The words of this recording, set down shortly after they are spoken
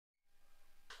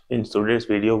In today's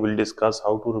video, we'll discuss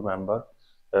how to remember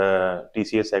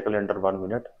TCA cycle under 1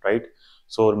 minute, right?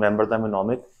 So remember the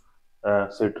mnemonic.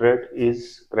 Citrate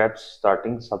is Krebs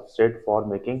starting substrate for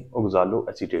making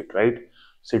oxaloacetate, right?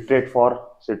 Citrate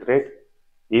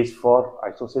is for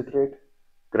isocitrate,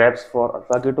 Krebs for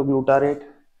alpha-ketoglutarate,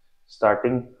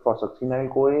 starting for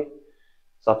succinyl-CoA,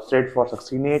 substrate for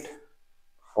succinate,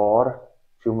 for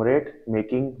fumarate,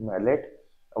 making malate,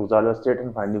 oxaloacetate,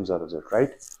 and finally oxaloacetate,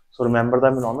 right? So remember the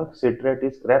mnemonic. Citrate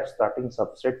is Krebs starting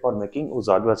substrate for making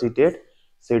oxaloacetate.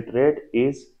 Citrate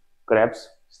is Krebs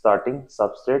starting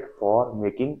substrate for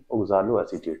making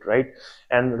oxaloacetate, right?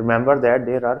 And remember that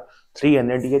there are 3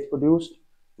 NADH produced,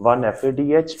 1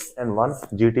 FADH, and 1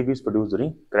 GTP is produced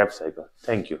during Krebs cycle.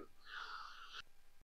 Thank you.